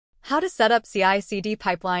How to set up CI/CD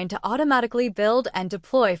pipeline to automatically build and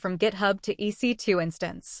deploy from GitHub to EC2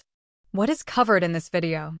 instance. What is covered in this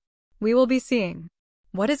video? We will be seeing: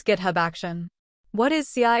 what is GitHub Action? What is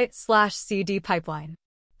CI/CD pipeline?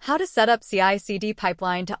 How to set up CI/CD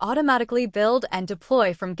pipeline to automatically build and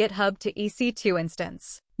deploy from GitHub to EC2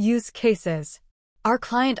 instance. Use cases. Our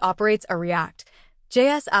client operates a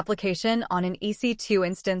ReactJS application on an EC2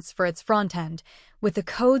 instance for its frontend, with the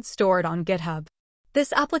code stored on GitHub.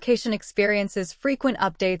 This application experiences frequent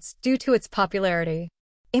updates due to its popularity.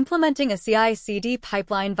 Implementing a CI/CD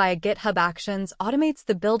pipeline via GitHub Actions automates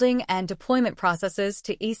the building and deployment processes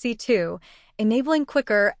to EC2, enabling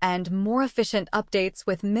quicker and more efficient updates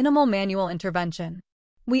with minimal manual intervention.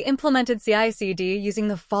 We implemented CI/CD using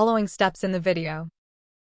the following steps in the video.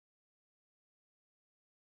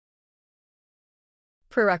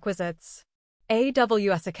 Prerequisites.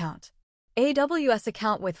 AWS account. AWS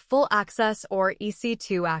account with full access or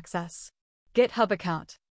EC2 access. GitHub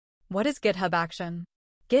account. What is GitHub Action?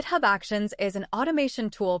 GitHub Actions is an automation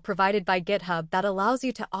tool provided by GitHub that allows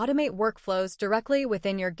you to automate workflows directly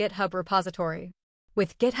within your GitHub repository.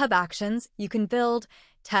 With GitHub Actions, you can build,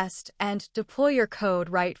 test, and deploy your code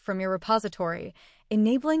right from your repository,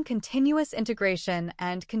 enabling continuous integration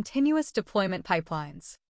and continuous deployment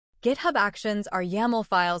pipelines. GitHub Actions are YAML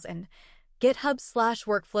files in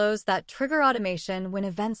GitHub/workflows that trigger automation when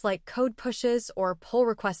events like code pushes or pull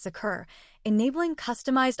requests occur, enabling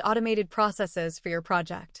customized automated processes for your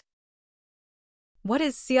project. What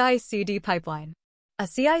is CI/CD pipeline? A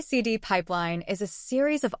CI/CD pipeline is a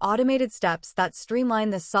series of automated steps that streamline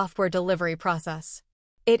the software delivery process.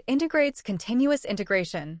 It integrates continuous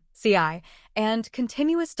integration, CI, and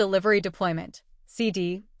continuous delivery deployment,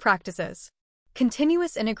 CD, practices.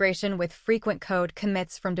 Continuous integration with frequent code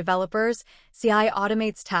commits from developers. CI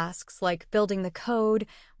automates tasks like building the code,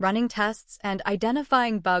 running tests, and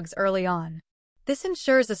identifying bugs early on. This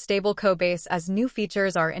ensures a stable codebase as new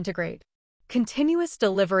features are integrated. Continuous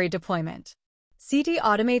delivery deployment. CD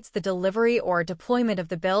automates the delivery or deployment of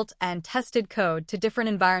the built and tested code to different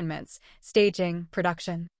environments, staging,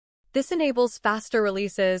 production. This enables faster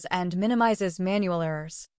releases and minimizes manual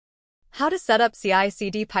errors. How to set up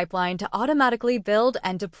CI/CD pipeline to automatically build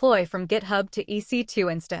and deploy from GitHub to EC2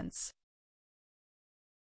 instance.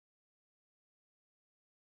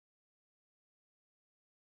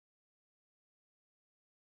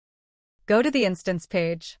 Go to the instance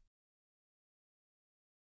page.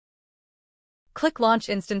 Click Launch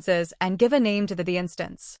Instances and give a name to the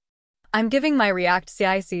instance. I'm giving my React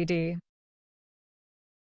CI/CD.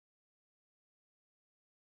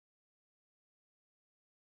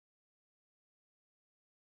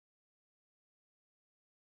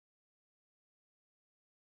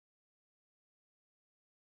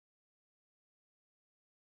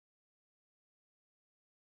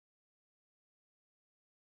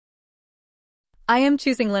 I am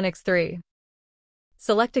choosing Linux 3.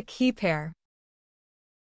 Select a key pair.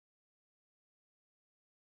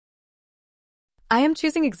 I am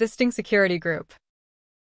choosing existing security group.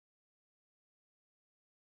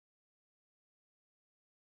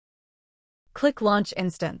 Click Launch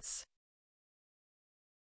Instance.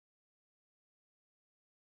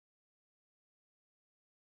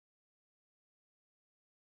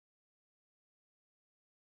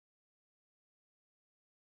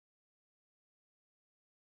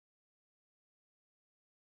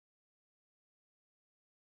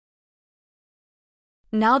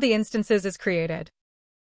 Now the instances is created.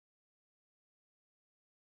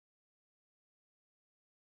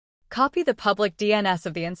 Copy the public DNS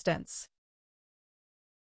of the instance.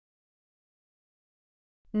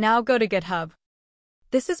 Now go to GitHub.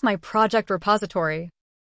 This is my project repository.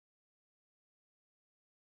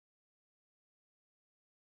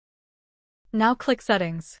 Now click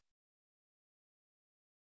Settings.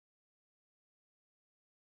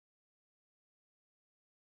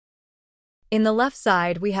 In the left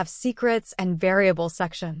side, we have Secrets and Variables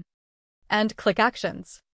section. And click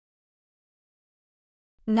Actions.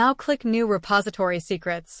 Now click New Repository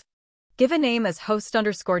Secrets. Give a name as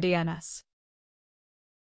host_DNS.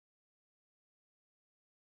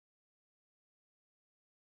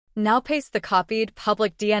 Now paste the copied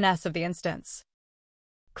public DNS of the instance.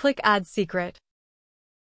 Click Add Secret.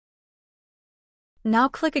 Now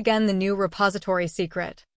click again the New Repository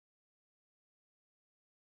Secret.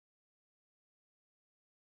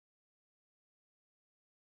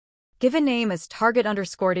 Give a name as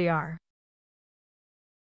target_dr.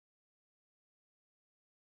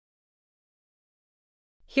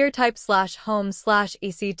 Here type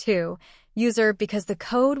 /home/EC2 user because the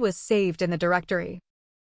code was saved in the directory.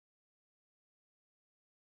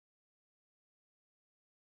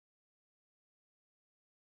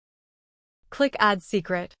 Click Add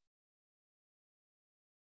Secret.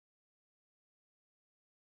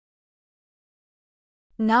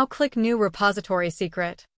 Now click New Repository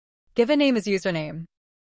Secret. Give a name as username.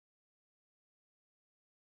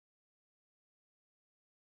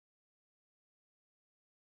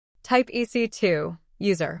 Type EC2,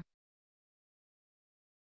 user.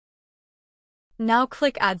 Now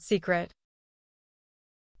click Add Secret.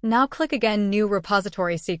 Now click again New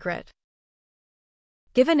Repository Secret.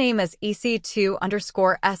 Give a name as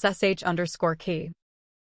EC2_SSH_key.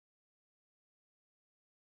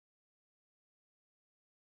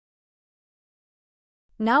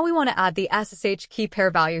 Now we want to add the SSH key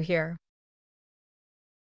pair value here.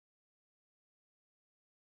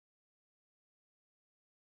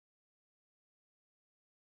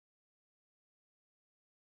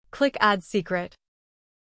 Click Add Secret.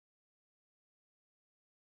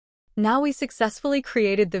 Now we successfully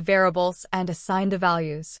created the variables and assigned the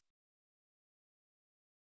values.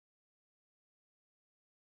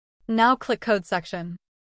 Now click Code section.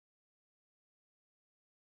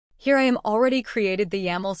 Here I am already created the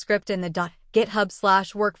YAML script in the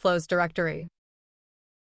 .github/workflows directory.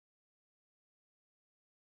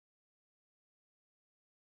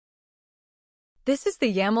 This is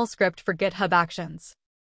the YAML script for GitHub Actions.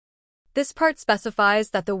 This part specifies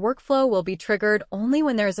that the workflow will be triggered only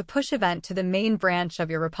when there is a push event to the main branch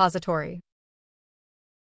of your repository.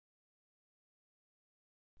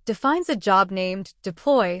 Defines a job named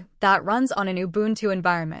deploy that runs on an Ubuntu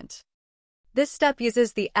environment. This step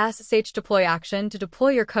uses the SSH deploy action to deploy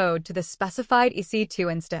your code to the specified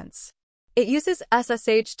EC2 instance. It uses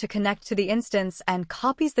SSH to connect to the instance and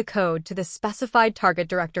copies the code to the specified target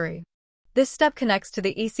directory. This step connects to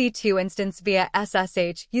the EC2 instance via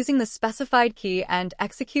SSH using the specified key and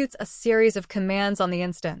executes a series of commands on the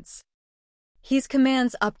instance. These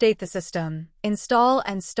commands update the system, install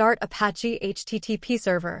and start Apache HTTP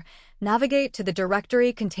server, navigate to the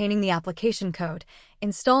directory containing the application code,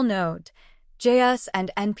 install Node.js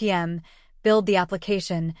and npm, build the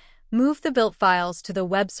application, move the built files to the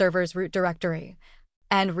web server's root directory,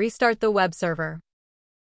 and restart the web server.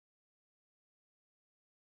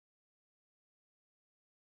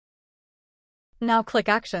 Now click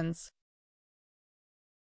Actions.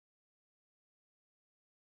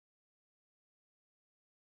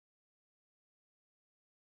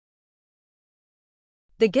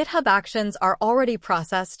 The GitHub actions are already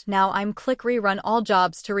processed. Now I'm click Rerun all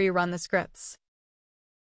jobs to rerun the scripts.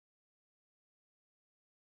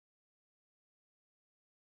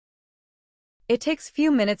 It takes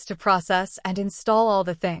few minutes to process and install all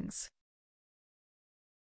the things.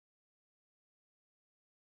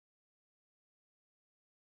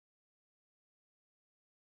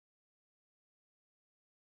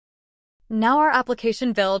 Now our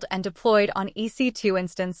application built and deployed on EC2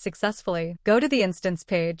 instance successfully. Go to the instance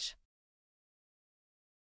page.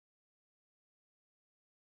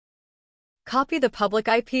 Copy the public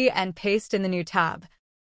IP and paste in the new tab.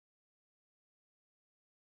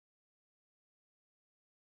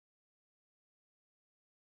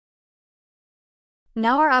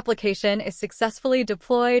 Now our application is successfully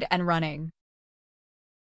deployed and running.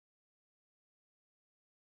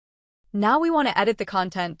 Now we want to edit the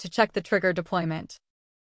content to check the trigger deployment.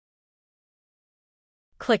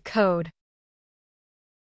 Click Code.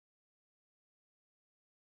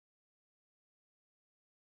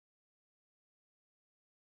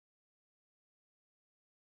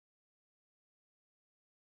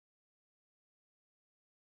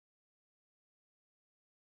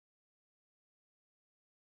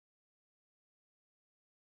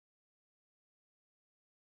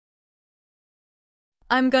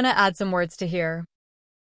 I'm gonna add some words to here.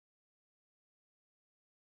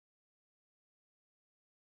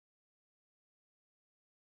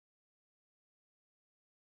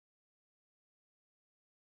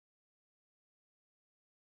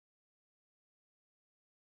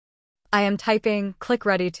 I am typing, click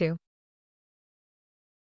Ready to.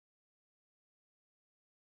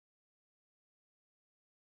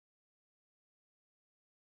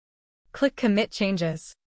 Click Commit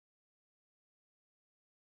Changes.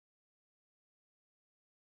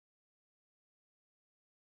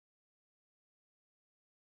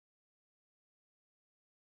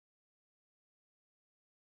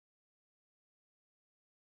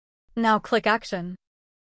 Now click Action.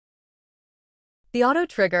 The auto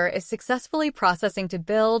trigger is successfully processing to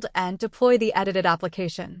build and deploy the edited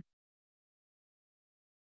application.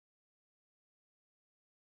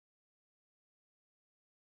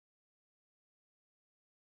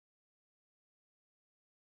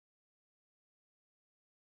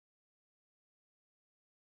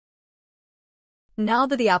 Now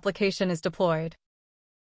that the application is deployed,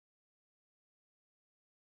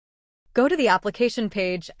 go to the application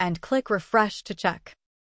page and click Refresh to check.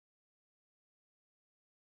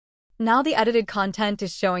 Now the edited content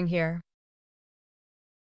is showing here.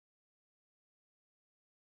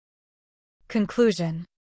 Conclusion.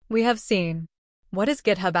 We have seen what is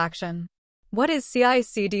GitHub Action, what is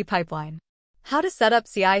CICD pipeline, how to set up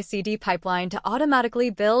CICD pipeline to automatically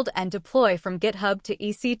build and deploy from GitHub to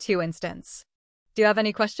EC2 instance. Do you have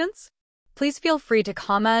any questions? Please feel free to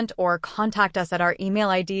comment or contact us at our email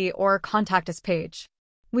ID or contact us page.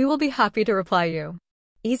 We will be happy to reply you.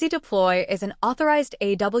 EasyDeploy is an authorized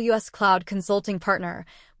AWS cloud consulting partner.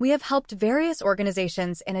 We have helped various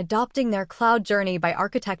organizations in adopting their cloud journey by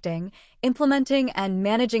architecting, implementing, and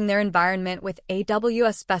managing their environment with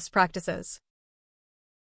AWS best practices.